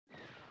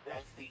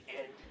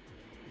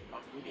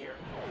Mira.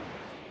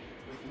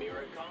 With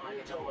Mira gone,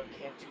 Toa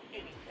can't do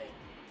anything.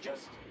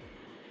 Just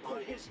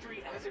put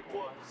history as it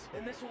was,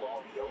 and this will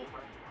all be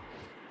over.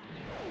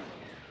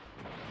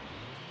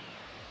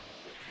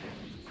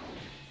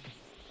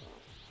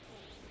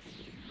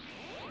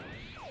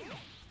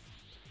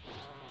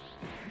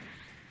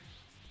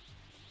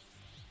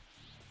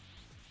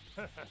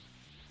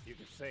 You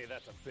could say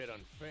that's a bit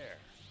unfair.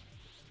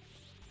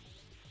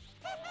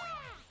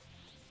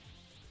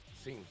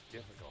 Seems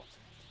difficult,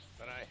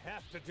 but I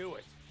have to do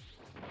it.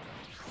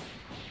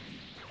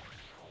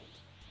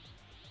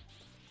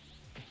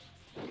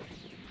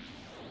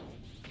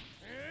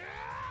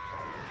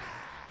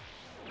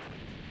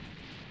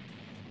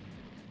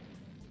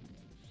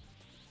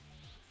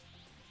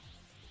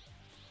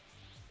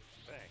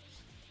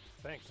 Thanks.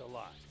 Thanks a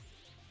lot.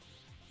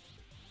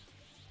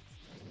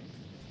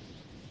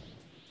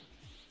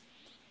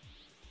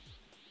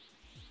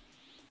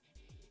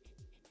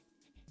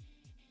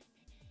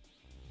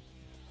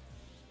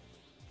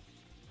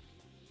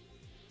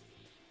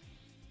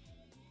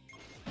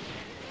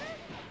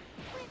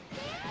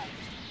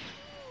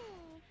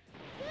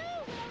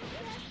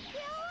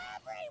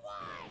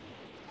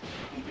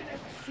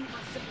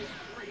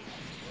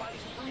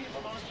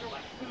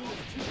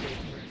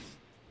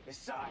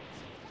 Besides,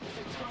 there's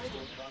a time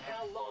limit on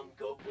how long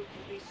Goku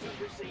can be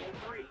Super Saiyan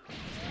 3.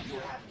 You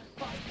have to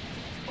fight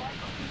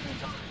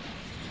 500 times.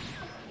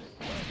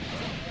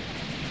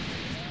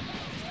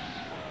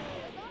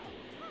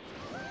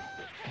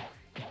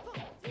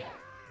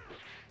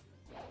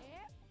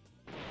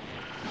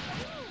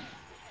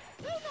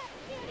 Who's not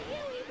scared of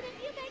you even if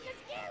you make a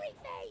scary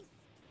face?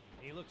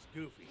 He looks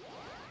goofy,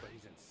 but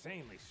he's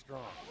insanely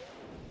strong.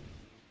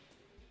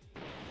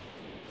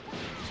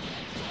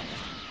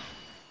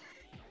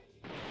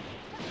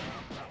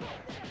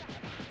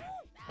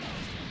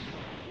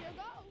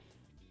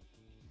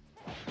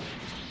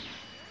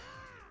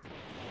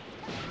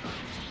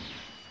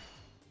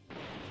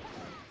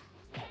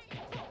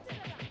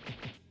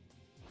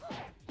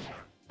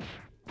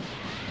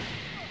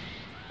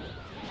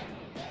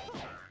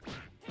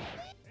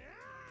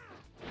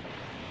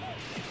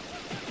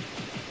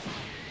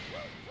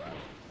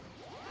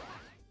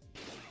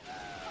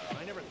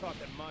 I never thought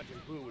that Majin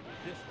Buu would be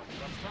this much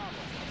of a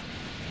problem.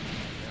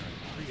 There are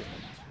 3 of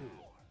them, too.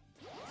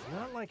 It's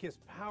not like his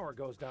power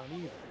goes down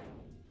either.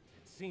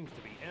 It seems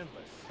to be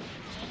endless.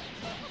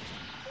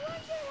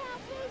 Wonder how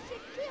Buu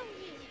should kill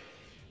you!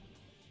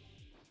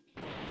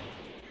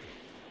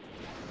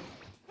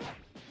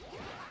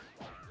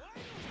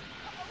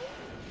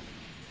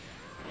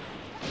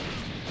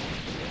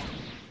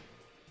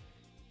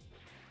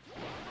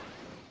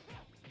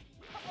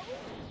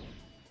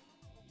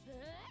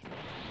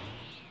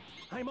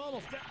 I'm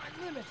almost at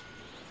my limit!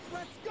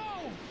 Let's go!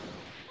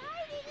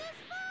 Fighting is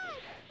fun!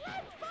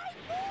 Let's fight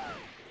more!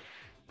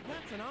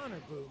 That's an honor,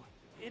 Boo.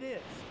 It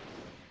is.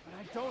 But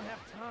I don't have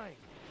time.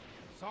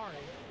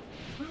 Sorry.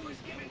 Boo is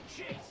giving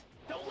chase!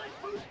 Don't let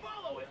Boo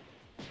follow him!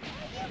 Are you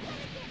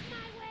gonna get in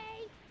my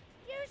way?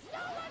 You're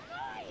so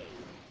annoying!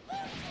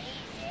 Boo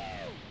sees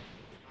you!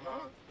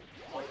 Huh?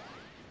 Wait.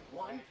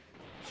 1,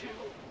 2,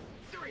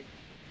 3.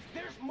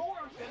 There's more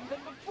of them than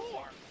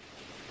before!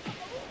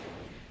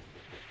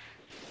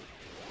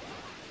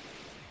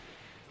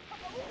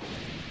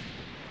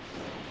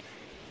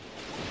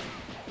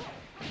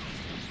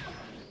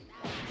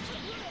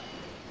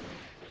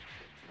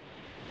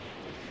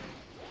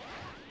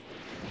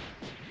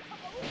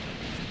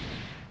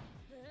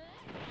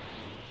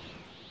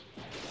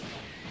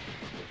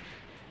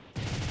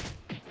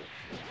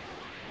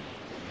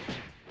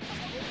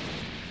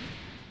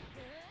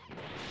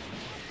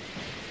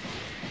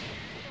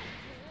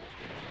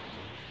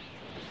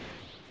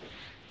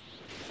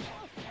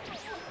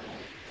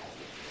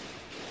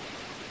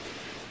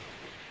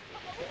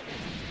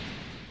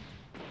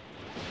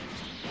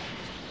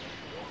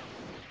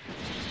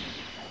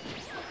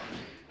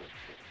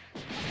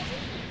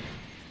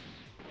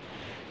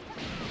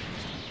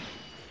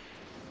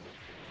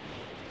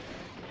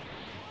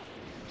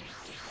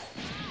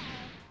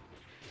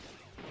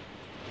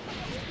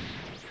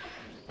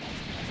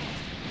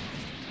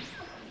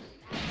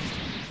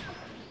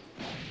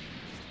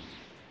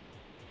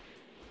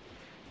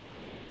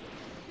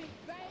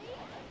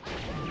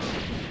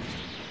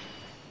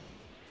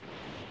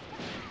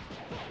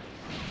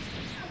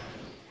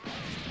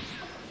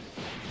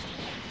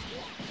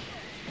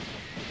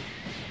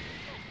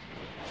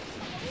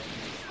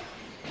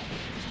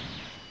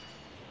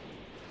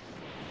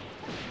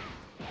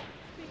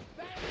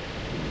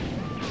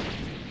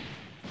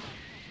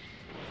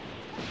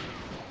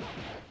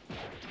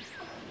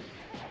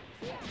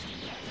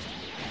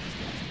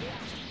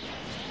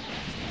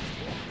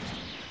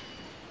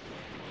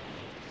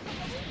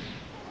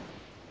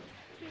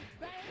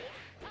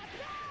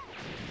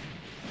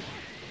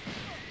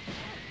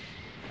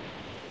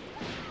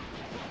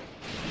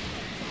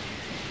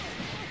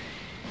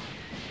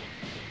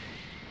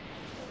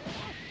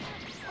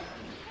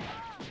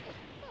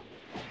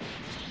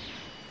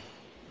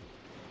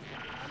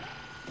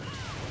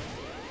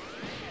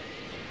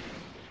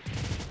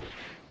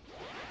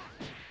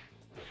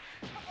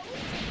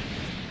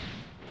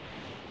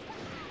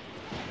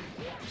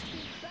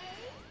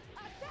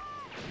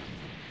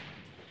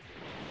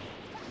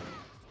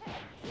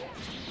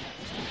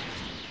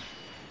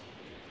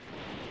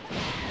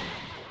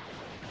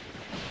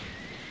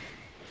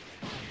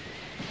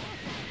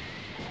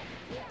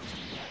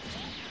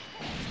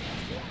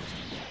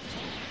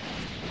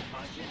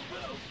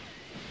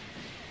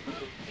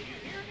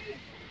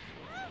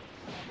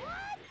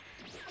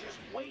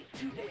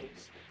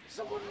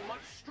 Someone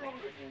much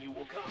stronger than you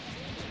will come.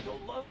 You'll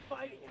love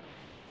fighting him.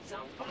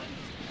 Sound fun?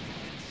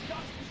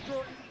 Stop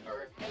destroying the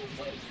Earth and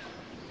waste.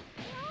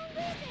 Don't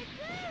leave it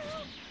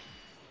through!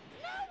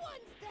 No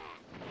one's that!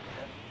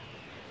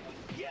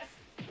 Yes!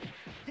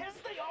 Yes,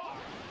 they are!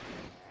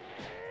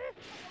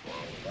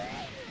 And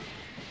Green!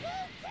 You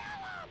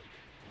kill him!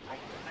 I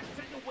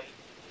said to wait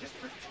just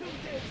for 2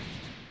 days.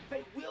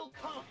 They will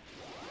come.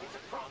 It's a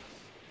promise.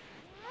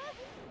 Huh?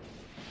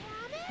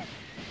 Promise?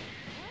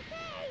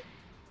 Okay.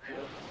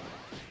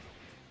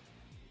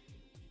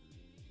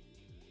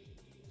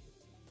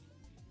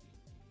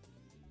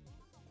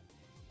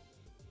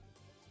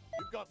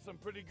 You've got some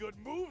pretty good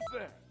moves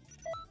there.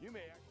 You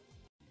may.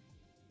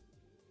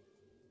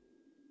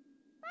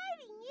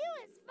 Fighting you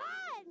is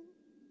fun!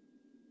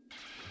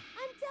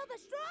 Until the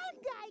strong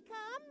guy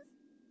comes!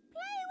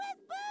 Play with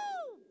Boo!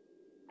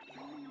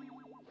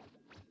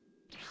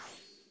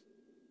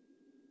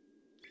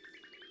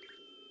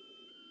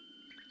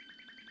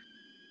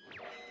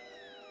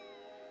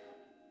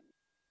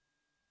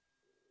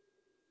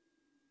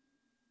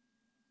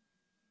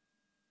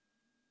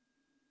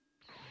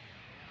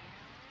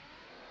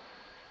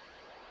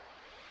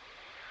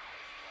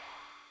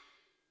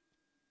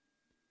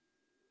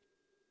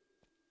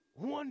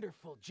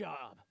 Wonderful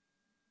job.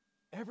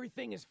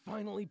 Everything is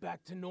finally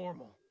back to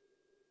normal.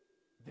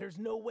 There's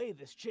no way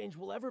this change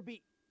will ever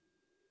be...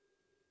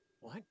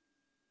 What?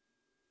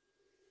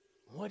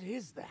 What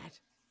is that?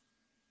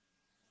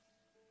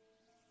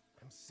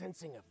 I'm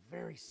sensing a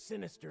very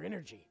sinister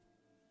energy.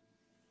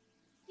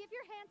 Give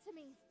your hand to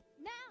me,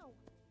 now!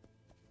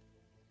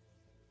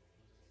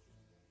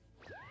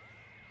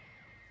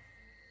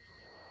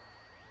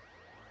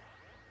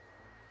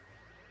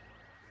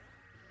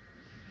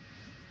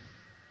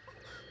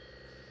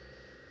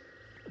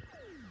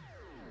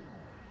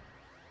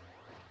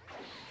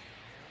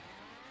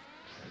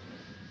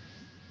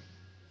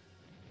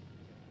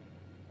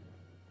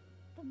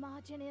 The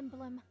Majin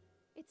emblem.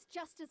 It's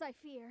just as I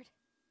feared.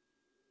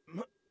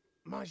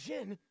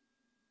 Majin?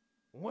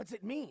 What's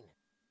it mean?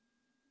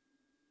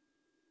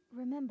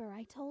 Remember,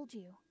 I told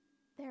you,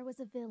 there was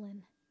a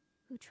villain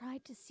who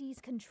tried to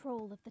seize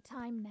control of the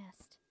Time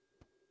Nest.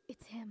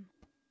 It's him.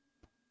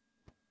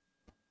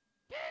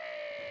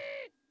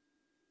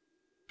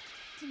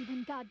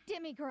 Demon God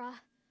Demigra!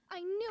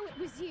 I knew it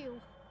was you!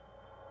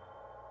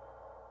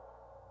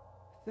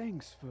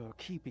 Thanks for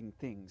keeping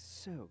things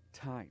so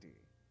tidy.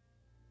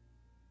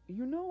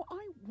 You know,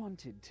 I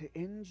wanted to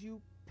end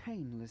you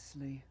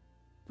painlessly,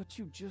 but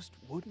you just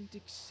wouldn't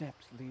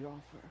accept the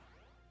offer.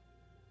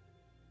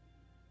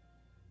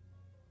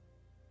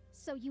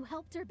 So you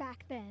helped her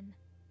back then.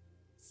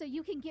 So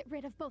you can get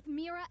rid of both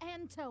Mira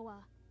and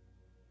Toa.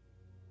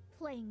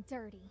 Playing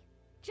dirty,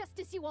 just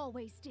as you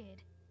always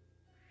did.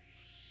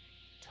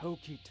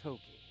 Toki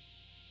Toki,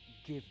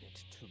 give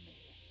it to me.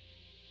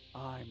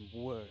 I'm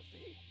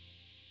worthy.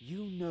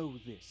 You know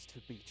this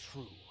to be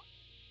true.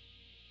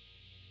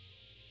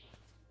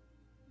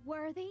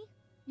 Worthy?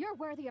 You're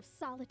worthy of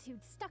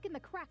solitude, stuck in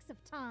the cracks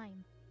of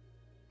time.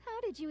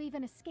 How did you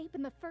even escape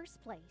in the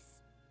first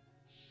place?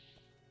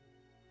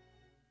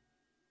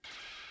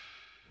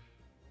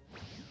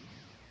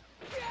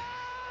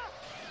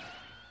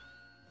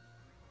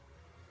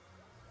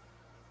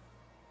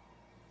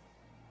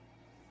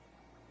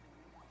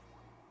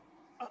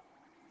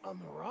 A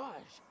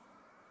mirage?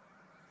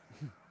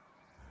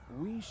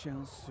 We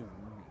shall soon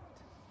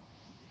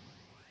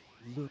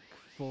meet. Look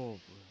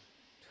forward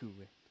to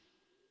it.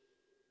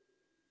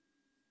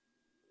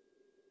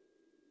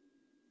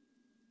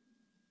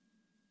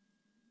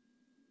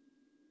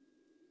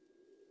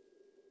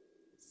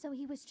 So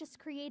he was just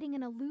creating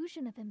an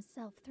illusion of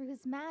himself through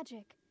his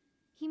magic.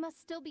 He must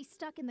still be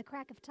stuck in the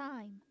crack of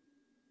time.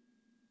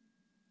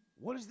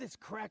 What is this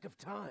crack of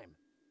time?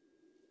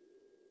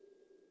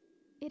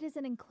 It is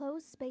an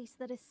enclosed space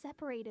that is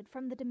separated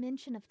from the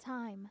dimension of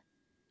time.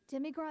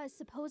 Demigra is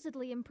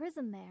supposedly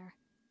imprisoned there.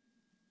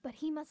 But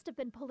he must have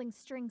been pulling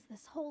strings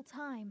this whole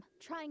time,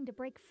 trying to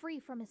break free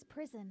from his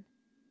prison.